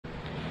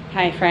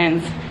Hi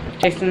friends.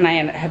 Jason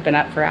and I have been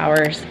up for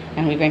hours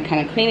and we've been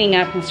kind of cleaning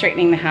up and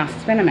straightening the house.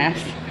 It's been a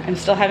mess. I'm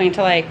still having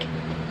to like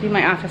do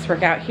my office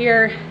work out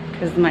here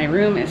because my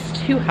room is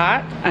too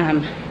hot.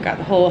 Got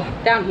the whole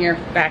down here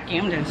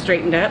vacuumed and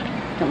straightened up.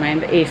 Don't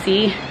mind the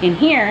AC. In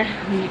here,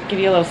 let me give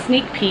you a little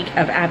sneak peek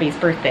of Abby's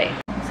birthday.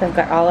 So I've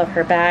got all of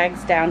her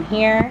bags down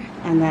here,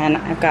 and then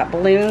I've got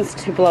balloons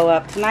to blow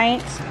up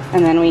tonight.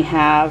 And then we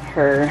have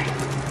her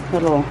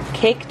little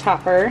cake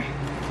topper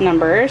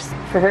numbers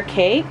for her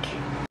cake.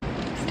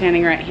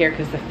 Standing right here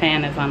because the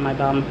fan is on my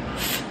bum.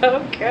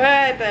 So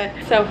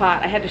good, so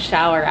hot. I had to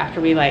shower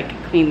after we like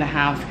cleaned the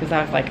house because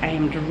I was like, I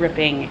am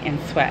dripping in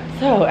sweat.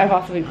 So I've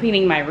also been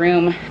cleaning my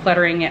room,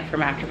 cluttering it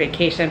from after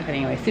vacation,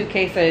 putting away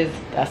suitcases.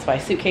 That's why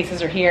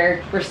suitcases are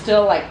here. We're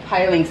still like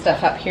piling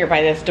stuff up here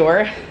by this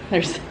door.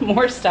 There's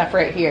more stuff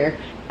right here.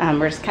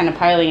 We're just kind of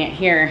piling it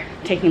here,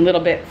 taking little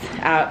bits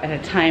out at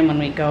a time when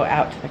we go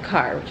out to the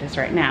car, which is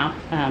right now.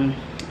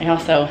 I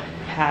also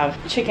have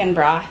chicken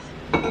broth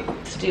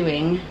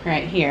stewing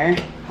right here,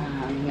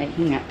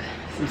 making up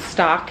some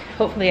stock.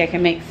 Hopefully I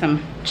can make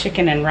some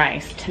chicken and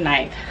rice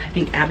tonight. I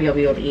think Abby will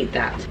be able to eat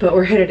that. But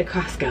we're headed to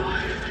Costco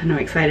and I'm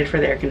excited for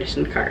the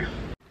air-conditioned car.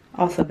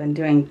 Also been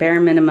doing bare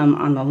minimum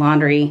on the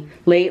laundry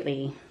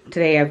lately.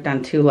 Today I've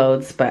done 2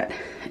 loads, but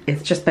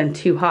it's just been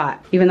too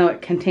hot. Even though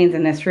it contains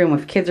in this room,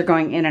 if kids are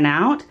going in and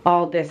out,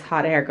 all this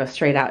hot air goes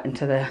straight out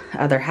into the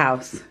other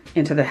house,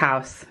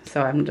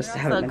 So I'm just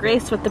having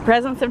graced with the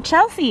presence of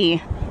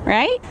Chelsea,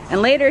 right?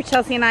 And later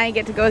Chelsea and I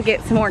get to go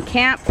get some more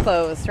camp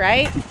clothes,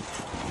 right?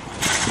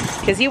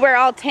 Because you wear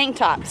all tank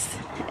tops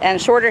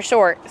and shorter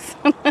shorts.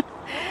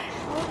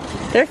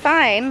 They're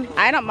fine.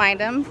 I don't mind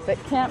them, but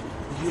camp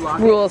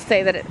rules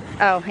say that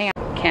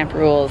camp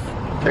rules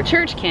for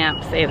church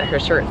camp say that her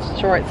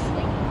shorts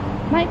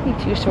might be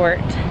too short.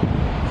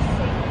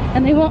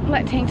 And they won't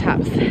let tank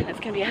tops. It's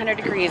gonna be 100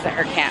 degrees at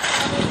her camp.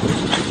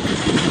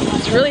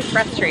 It's really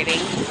frustrating,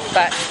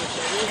 but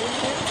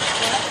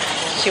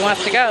she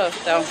wants to go,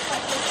 so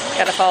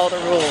gotta follow the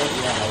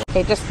rules.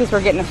 Okay, just because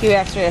we're getting a few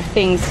extra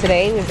things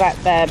today, we've got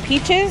the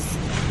peaches.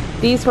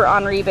 These were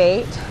on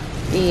rebate.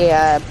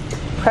 The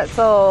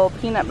pretzel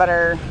peanut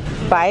butter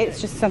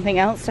bites, just something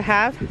else to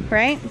have,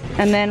 right?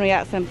 And then we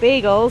got some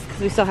bagels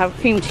because we still have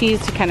cream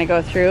cheese to kind of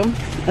go through.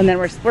 And then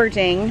we're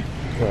splurging.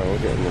 Well, we're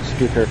getting the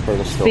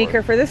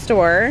speaker for the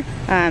store.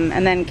 And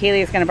then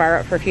Kaylee is going to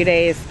borrow it for a few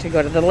days to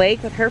go to the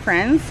lake with her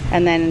friends.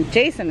 And then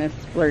Jason is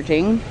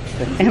splurging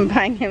and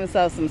buying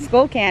himself some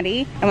skull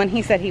candy. And when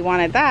he said he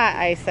wanted that,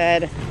 I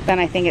said, then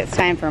I think it's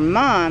time for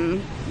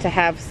Mom to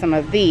have some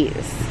of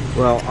these.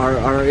 Well,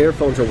 our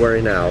earphones are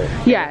wearing out.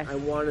 Yes. I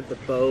wanted the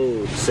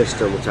Bose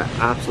system, which I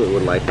absolutely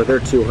would like, but they're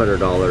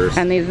 $200.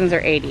 And these ones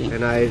are $80.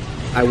 And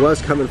I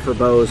was coming for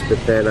Bose,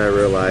 but then I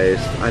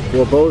realized,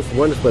 Bose,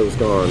 one display was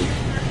gone.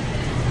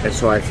 And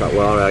so I thought,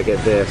 well, I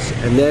get this.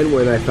 And then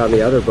when I found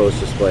the other Bose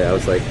display, I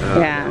was like,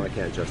 yeah, no, I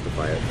can't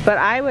justify it. But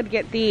I would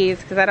get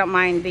these because I don't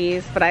mind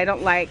these, but I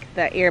don't like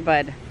the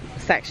earbud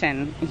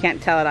section. You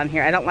can't tell it on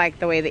here. I don't like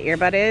the way the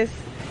earbud is.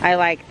 I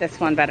like this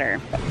one better.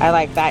 I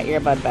like that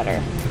earbud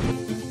better.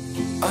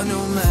 I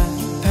know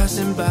man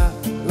passing by,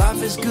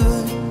 life is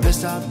good,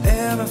 best I've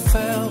ever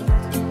felt.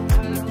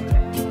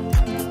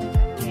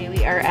 Okay,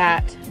 we are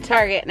at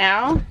Target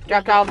now.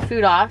 Dropped all the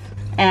food off.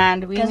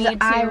 And we need to...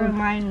 I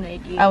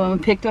reminded you. Oh, and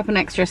we picked up an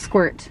extra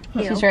squirt.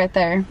 She's right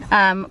there.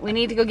 We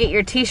need to go get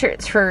your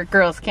t-shirts for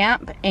girls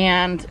camp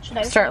and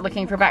start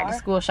looking for back to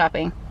school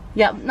shopping.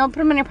 Yeah, no, put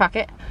them in your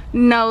pocket.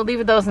 No,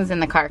 leave those ones in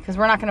the car because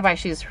we're not going to buy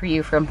shoes for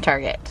you from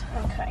Target.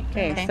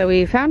 Okay, so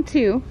we found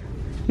 2.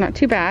 Not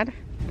too bad,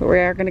 but we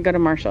are going to go to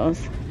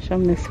Marshall's. Show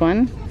them this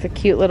one. It's a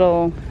cute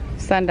little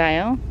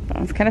sundial. That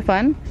one's kind of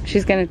fun.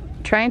 She's going to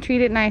try and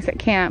treat it nice at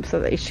camp so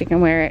that she can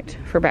wear it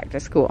for back to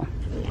school.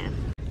 Yeah.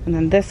 And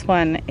then this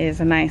one is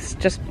a nice,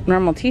 just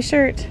normal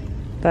t-shirt,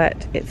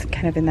 but it's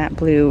kind of in that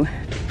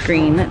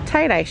blue-green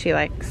tie-dye she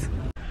likes.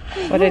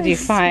 What did you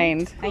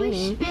find?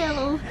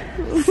 Squishville.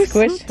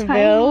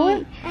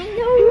 Squishville? I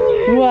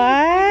know.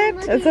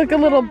 What? It's like a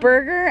little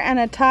burger and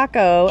a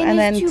taco and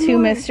then 2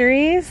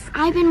 mysteries.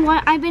 I've been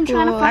trying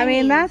to find I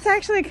mean, that's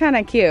actually kind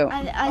of cute.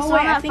 I saw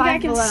I think I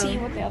can see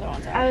what the other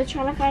ones are. I was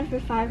trying to find for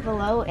 $5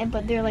 Below,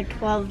 but they're like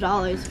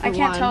 $12 for I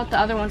can't tell what the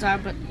other ones are,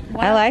 but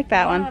I like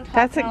that one.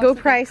 That's it. Go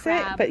price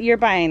it, but you're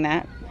buying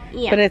that.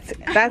 Yeah. But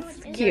that's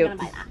cute.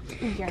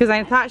 Because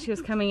I thought she was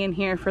coming in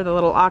here for the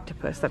little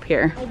octopus up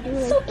here. I do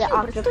like the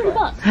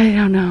octopus. I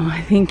don't know.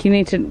 I think you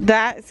need to.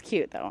 That's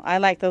cute though. I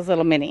like those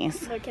little minis.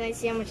 So can I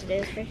see how much it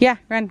is? First? Yeah,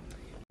 run.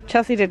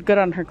 Chelsea did good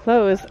on her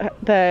clothes.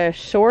 The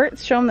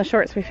shorts, show them the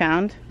shorts we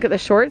found. Look at the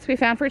shorts we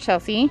found for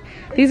Chelsea.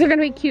 These are going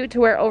to be cute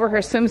to wear over her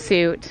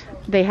swimsuit.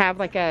 They have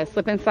like a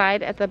slip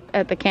inside at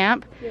the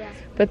camp. Yeah.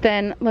 But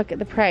then look at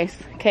the price.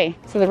 Okay,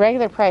 so the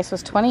regular price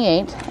was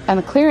 $28 and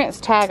the clearance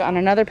tag on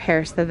another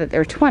pair said that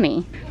they're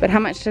 $20. But how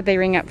much did they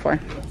ring up for?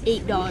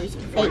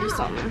 $8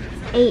 something.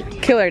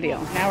 8. Killer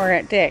deal. Now we're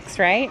at Dick's,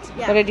 right?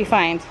 Yeah. What did you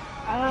find?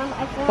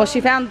 I found... Well,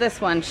 she found this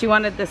one. She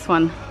wanted this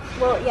one.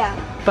 Well, yeah.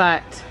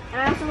 But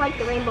I also like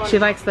the rainbow. She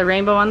likes the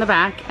rainbow on the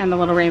back and the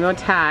little rainbow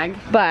tag,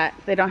 but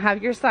they don't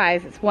have your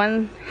size. It's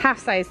 1/2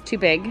 size too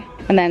big.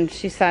 And then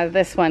she saw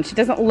this one. She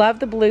doesn't love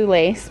the blue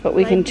lace, but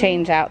we can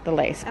change out the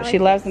lace. But she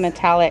loves the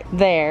metallic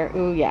there.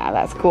 Ooh, yeah,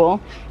 that's cool.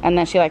 And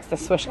then she likes the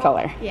swoosh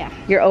color. Yeah.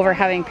 You're over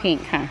having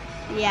pink, huh?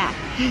 Yeah.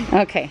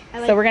 Okay,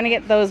 so we're gonna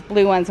get those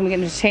blue ones and we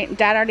can just change.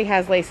 Dad already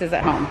has laces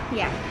at home.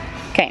 Yeah.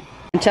 Okay.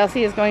 And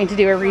Chelsea is going to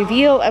do a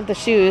reveal of the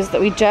shoes that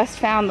we just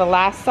found the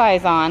last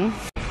size on.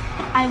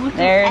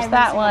 There's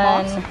that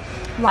one.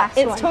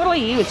 It's totally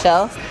you,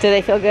 Chelsea. Do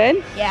they feel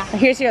good? Yeah.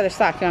 Here's your other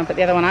sock. You want to put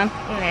the other one on?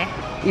 Okay.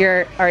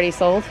 You're already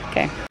sold?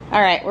 Okay.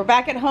 All right, we're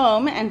back at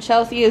home and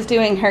Chelsea is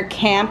doing her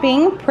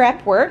camping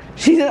prep work.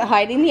 She's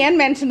hiding the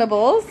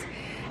unmentionables.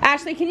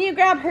 Ashley, can you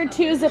grab her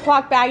 2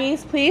 Ziploc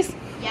baggies, please?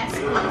 Yes,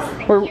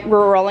 please.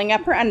 We're rolling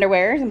up her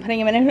underwears and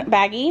putting them in a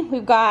baggie.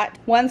 We've got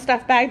one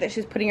stuff bag that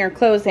she's putting her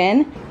clothes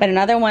in, but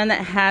another one that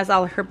has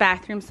all of her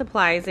bathroom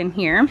supplies in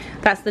here.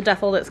 That's the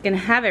duffel that's gonna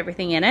have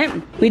everything in it.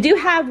 We do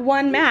have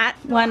one mat,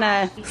 one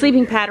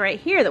sleeping pad right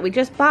here that we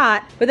just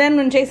bought, but then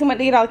when Jason went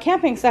to get all the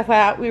camping stuff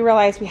out, we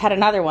realized we had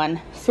another one.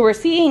 So we're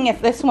seeing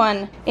if this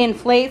one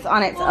inflates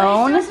on its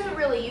own. It doesn't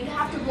really, you'd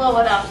have to blow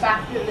it up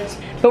after this.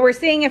 But we're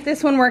seeing if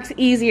this one works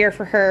easier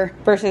for her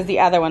versus the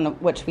other one,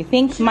 which we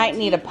think might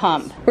need a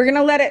pump. We're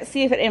gonna let it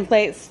see if it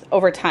inflates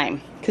over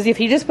time. Because if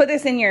you just put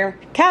this in your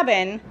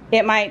cabin,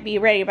 it might be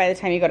ready by the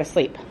time you go to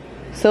sleep.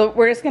 So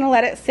we're just gonna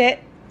let it sit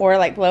or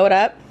like blow it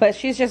up. But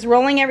she's just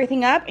rolling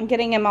everything up and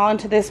getting them all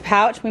into this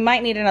pouch. We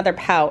might need another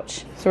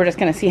pouch. So we're just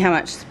gonna see how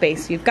much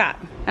space you've got.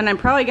 And I'm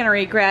probably gonna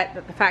regret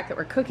the fact that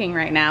we're cooking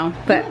right now,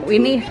 but we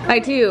need, I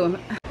do.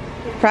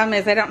 Problem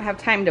is I don't have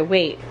time to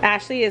wait.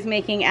 Ashley is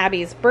making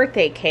Abby's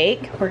birthday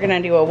cake. We're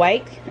gonna do a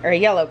white or a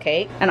yellow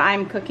cake. And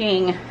I'm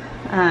cooking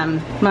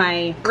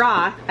my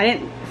broth. I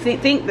didn't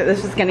think that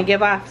this was gonna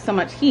give off so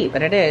much heat,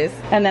 but it is.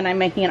 And then I'm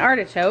making an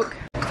artichoke.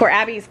 For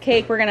Abby's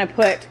cake, we're gonna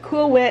put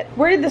Cool Whip.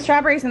 Where did the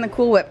strawberries and the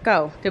Cool Whip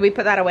go? Did we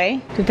put that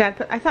away? Did Dad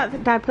put, I thought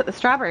that Dad put the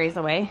strawberries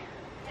away.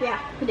 Yeah,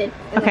 we did.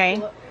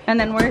 Okay. And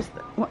then where's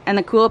and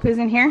the Cool Whip is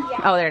in here?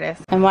 Yeah. Oh, there it is.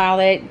 And while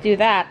they do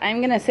that,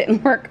 I'm gonna sit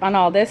and work on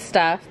all this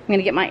stuff. I'm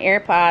gonna get my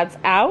AirPods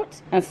out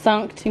and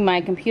sunk to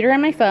my computer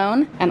and my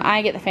phone, and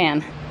I get the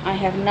fan. I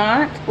have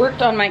not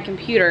worked on my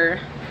computer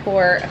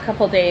for a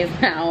couple days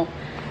now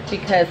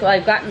because, well,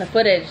 I've gotten the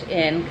footage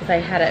in because I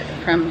had it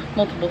from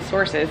multiple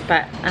sources,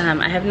 but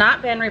I have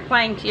not been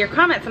replying to your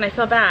comments and I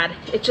feel bad.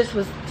 It just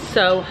was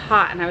so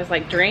hot and I was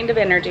like drained of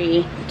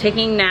energy,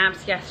 taking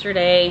naps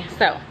yesterday.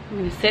 So I'm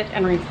gonna sit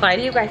and reply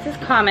to you guys'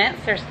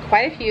 comments. There's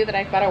quite a few that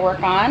I've got to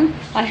work on.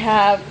 I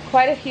have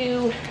quite a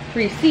few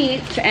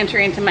receipts to enter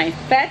into my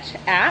Fetch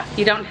app. If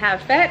you don't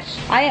have Fetch,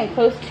 I am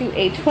close to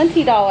a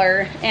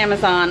 $20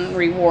 Amazon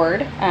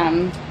reward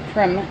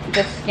from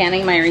just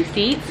scanning my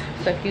receipts.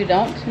 So if you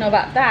don't know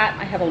about that,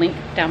 I have a link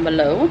down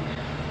below.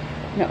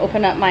 I'm gonna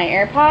open up my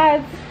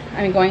AirPods.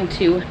 I'm going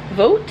to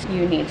vote.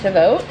 You need to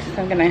vote.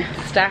 So I'm gonna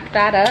stack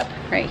that up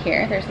right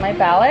here. There's my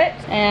ballot.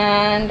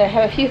 And I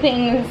have a few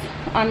things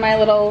on my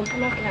little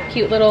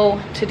cute little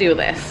to-do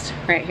list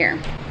right here,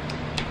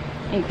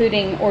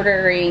 including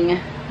ordering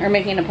or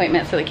making an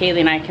appointment so that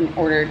Kaylee and I can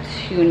order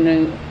 2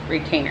 new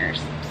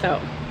retainers.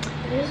 So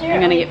I'm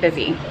gonna get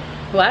busy.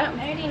 What? I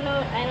already know,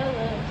 I know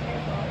the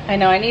I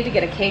know, I need to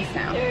get a case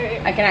now.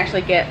 I can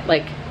actually get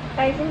like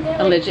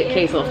a legit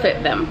case will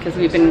fit them because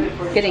we've been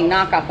getting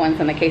knockoff ones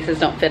and the cases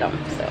don't fit them.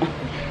 So,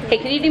 hey,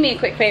 can you do me a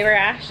quick favor,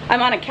 Ash?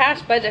 I'm on a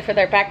cash budget for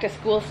their back to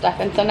school stuff,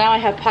 and so now I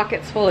have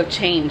pockets full of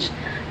change.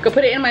 Go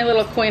put it in my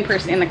little coin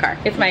purse in the car.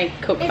 It's my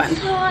Coke fund.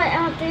 It's hot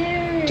out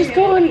there. Just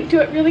go and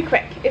do it really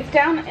quick. It's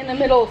down in the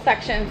middle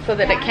section so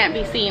that it can't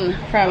be seen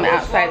from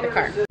outside the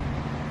car.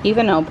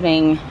 Even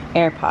opening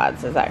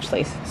AirPods is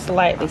actually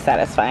slightly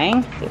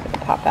satisfying. See if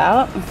it'll pop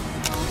out.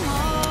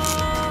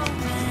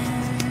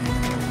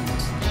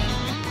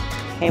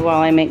 Okay,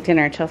 while I make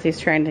dinner, Chelsea's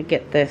trying to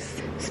get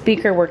this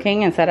speaker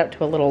working and set up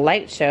to a little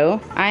light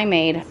show. I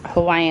made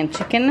Hawaiian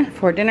chicken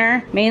for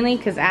dinner, mainly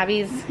because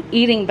Abby's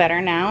eating better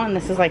now, and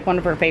this is like one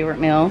of her favorite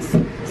meals.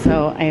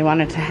 So I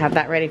wanted to have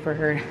that ready for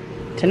her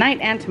tonight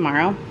and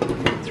tomorrow.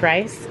 It's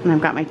rice, and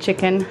I've got my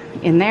chicken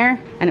in there,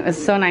 and it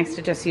was so nice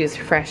to just use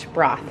fresh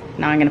broth.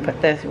 Now I'm gonna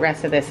put the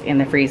rest of this in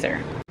the freezer.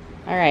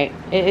 All right,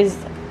 it is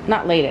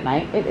not late at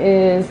night. It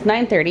is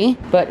 9:30,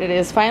 but it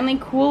is finally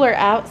cooler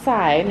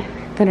outside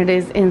than it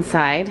is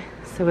inside.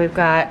 So we've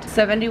got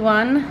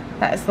 71.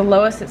 That is the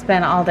lowest it's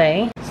been all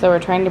day. So we're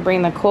trying to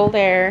bring the cold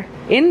air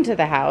into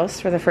the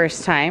house for the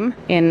first time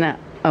in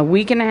a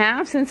week and a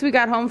half since we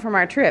got home from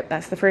our trip.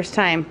 That's the first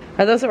time.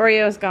 Are those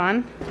Oreos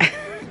gone?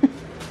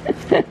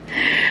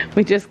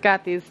 We just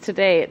got these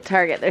today at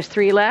Target. There's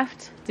 3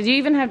 left. Did you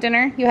even have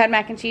dinner? You had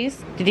mac and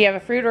cheese? Did you have a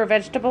fruit or a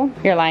vegetable?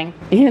 You're lying.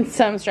 You had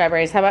some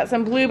strawberries. How about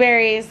some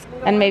blueberries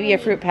and maybe a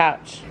fruit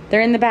pouch?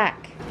 They're in the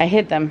back. I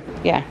hid them.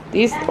 Yeah,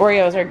 these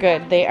Oreos are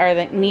good. They are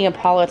the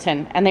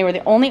Neapolitan, and they were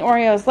the only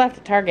Oreos left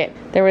at Target.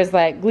 There was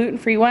like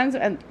gluten-free ones,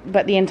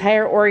 but the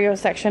entire Oreo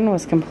section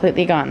was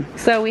completely gone.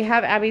 So we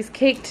have Abby's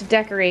cake to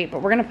decorate,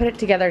 but we're gonna put it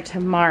together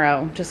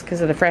tomorrow just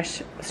because of the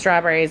fresh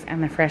strawberries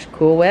and the fresh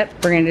Cool Whip.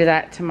 We're gonna do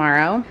that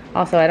tomorrow.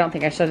 Also, I don't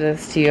think I showed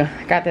this to you.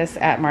 I got this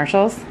at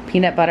Marshall's,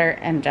 peanut butter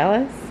and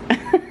jealous.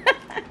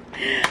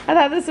 I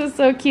thought this was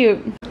so cute.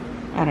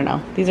 I don't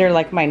know. These are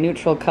like my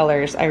neutral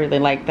colors. I really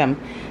like them.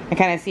 I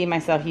kind of see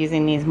myself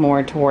using these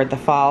more toward the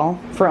fall.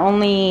 For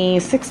only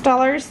 $6,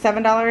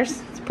 $7,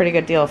 it's a pretty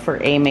good deal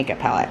for a makeup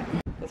palette.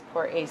 This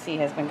poor AC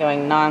has been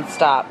going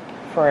non-stop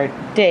for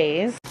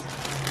days.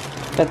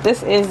 But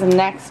this is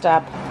next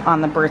up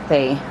on the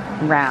birthday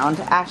round.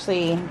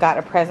 Ashley got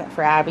a present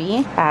for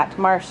Abby at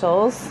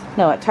Marshall's.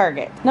 No, at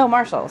Target. No,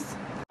 Marshall's.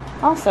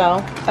 Also,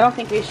 I don't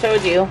think we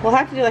showed you. We'll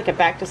have to do like a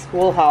back to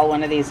school haul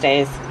one of these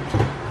days.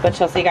 But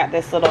Chelsea got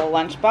this little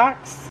lunch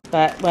box.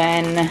 But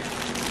when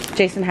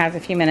Jason has a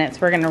few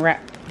minutes, we're gonna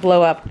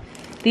blow up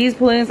these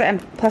balloons,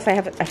 and plus I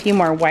have a few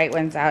more white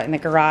ones out in the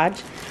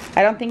garage.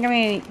 I don't think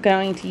I'm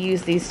going to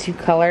use these two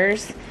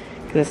colors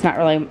because it's not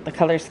really the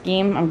color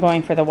scheme. I'm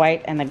going for the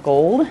white and the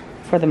gold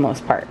for the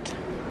most part.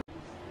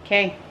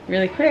 Okay,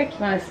 really quick, you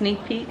want a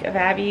sneak peek of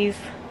Abby's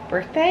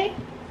birthday?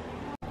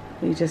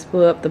 We just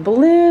blew up the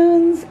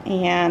balloons,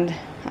 and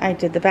I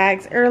did the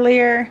bags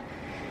earlier.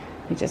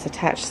 We just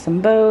attached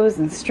some bows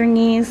and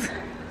stringies.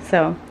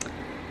 So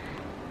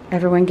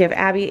everyone give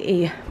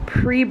Abby a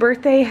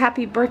pre-birthday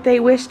happy birthday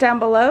wish down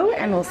below,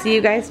 and we'll see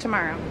you guys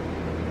tomorrow.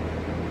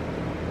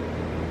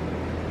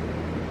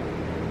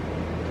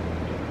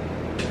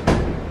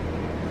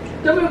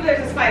 Don't move,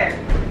 there's a spider.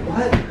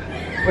 What?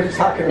 What are you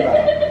talking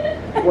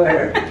about?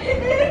 Where?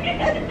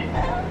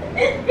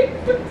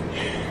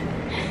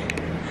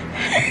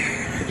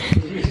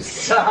 You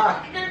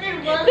suck.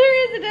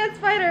 There is a dead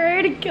spider. I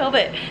already killed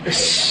it.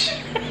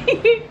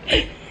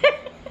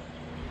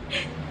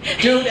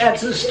 Dude, at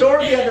the store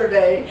the other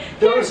day,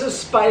 there was a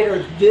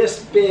spider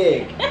this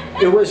big.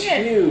 It was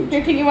huge.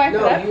 Here, can you wipe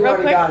it up No, you real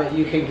already quick? got it.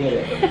 You can get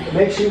it.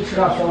 Make sure you turn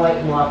off the light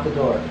and lock the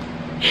door.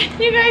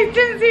 You guys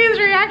didn't see his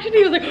reaction.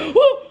 He was like,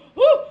 whoo,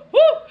 whoo, whoo.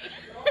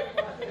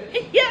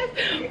 Yes,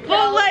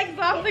 full legs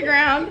off the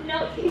ground,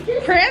 No, he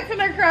just, prancing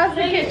across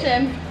the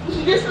kitchen.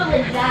 he just went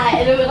like that,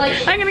 and it was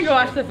like. I'm gonna go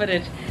watch the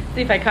footage,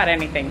 see if I caught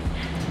anything.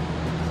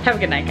 Have a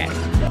good night, guys.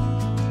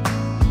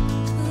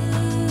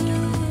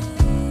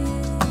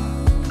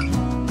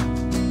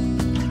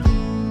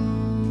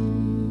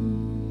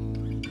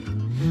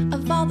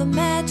 Of all the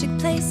magic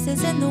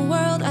places in the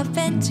world I've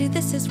been to,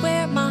 this is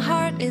where my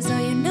heart is. Oh,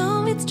 you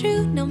know it's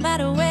true. No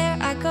matter where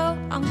I go,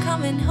 I'm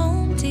coming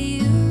home to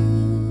you.